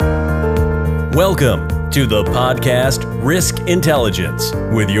Welcome to the podcast Risk Intelligence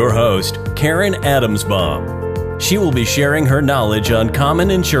with your host, Karen Adamsbaum. She will be sharing her knowledge on common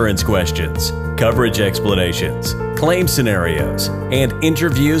insurance questions, coverage explanations, claim scenarios, and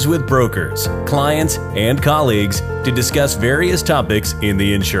interviews with brokers, clients, and colleagues to discuss various topics in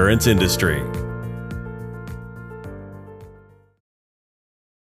the insurance industry.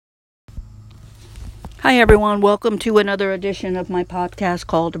 Hi everyone, welcome to another edition of my podcast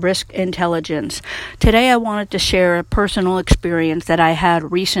called Risk Intelligence. Today I wanted to share a personal experience that I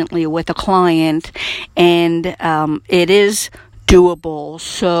had recently with a client, and it is doable.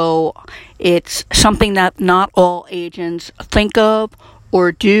 So it's something that not all agents think of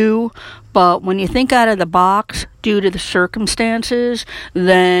or do, but when you think out of the box due to the circumstances,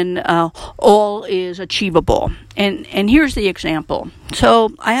 then all is achievable. And here's the example.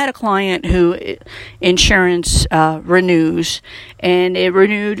 So I had a client who insurance renews, and it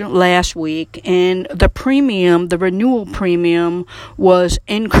renewed last week, and the renewal premium was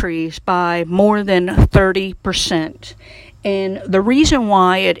increased by more than 30%. And the reason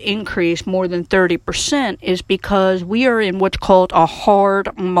why it increased more than 30% is because we are in what's called a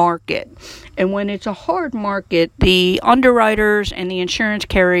hard market. And when it's a hard market, the underwriters and the insurance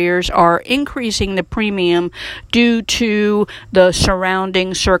carriers are increasing the premium due to the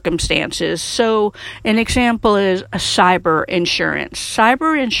surrounding circumstances. So an example is a cyber insurance.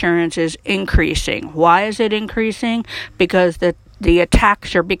 Cyber insurance is increasing. Why is it increasing? Because the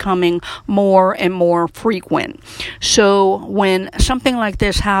attacks are becoming more and more frequent. So when something like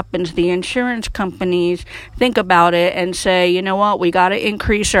this happens, the insurance companies think about it and say, you know what, we got to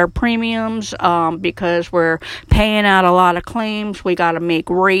increase our premiums because we're paying out a lot of claims, we got to make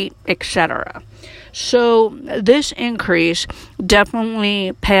rate, etc. So this increase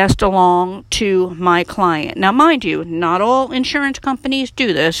definitely passed along to my client. Now, mind you, not all insurance companies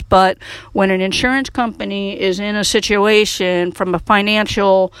do this, but when an insurance company is in a situation from a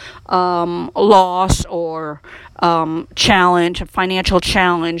financial loss or a financial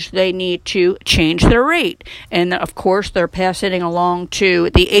challenge, they need to change their rate. And of course, they're passing it along to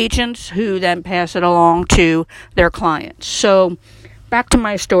the agents who then pass it along to their clients. So back to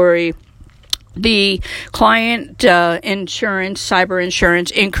my story. The client cyber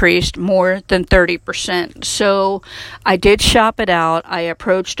insurance increased more than 30%. So I did shop it out. I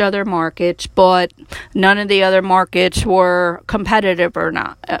approached other markets, but none of the other markets were competitive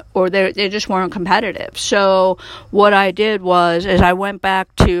or they just weren't competitive. So what I did is I went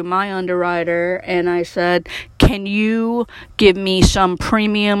back to my underwriter and I said, can you give me some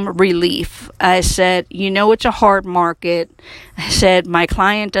premium relief? I said, it's a hard market. I said, my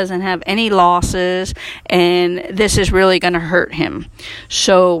client doesn't have any losses, and this is really going to hurt him.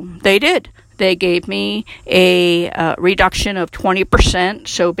 So they did. They gave me a reduction of 20%.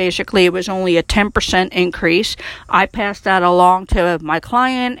 So basically it was only a 10% increase. I passed that along to my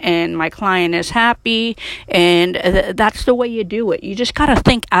client, and my client is happy. And that's the way you do it. You just got to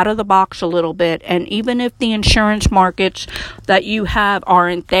think out of the box a little bit. And even if the insurance markets that you have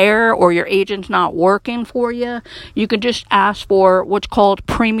aren't there or your agent's not working for you, you can just ask for what's called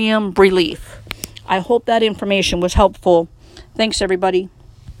premium relief. I hope that information was helpful. Thanks, everybody.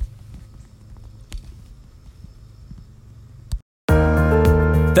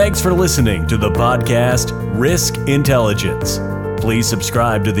 Thanks for listening to the podcast Risk Intelligence. Please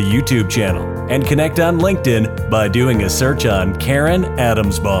subscribe to the YouTube channel and connect on LinkedIn by doing a search on Karen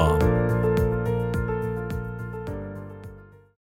Adamsbaum.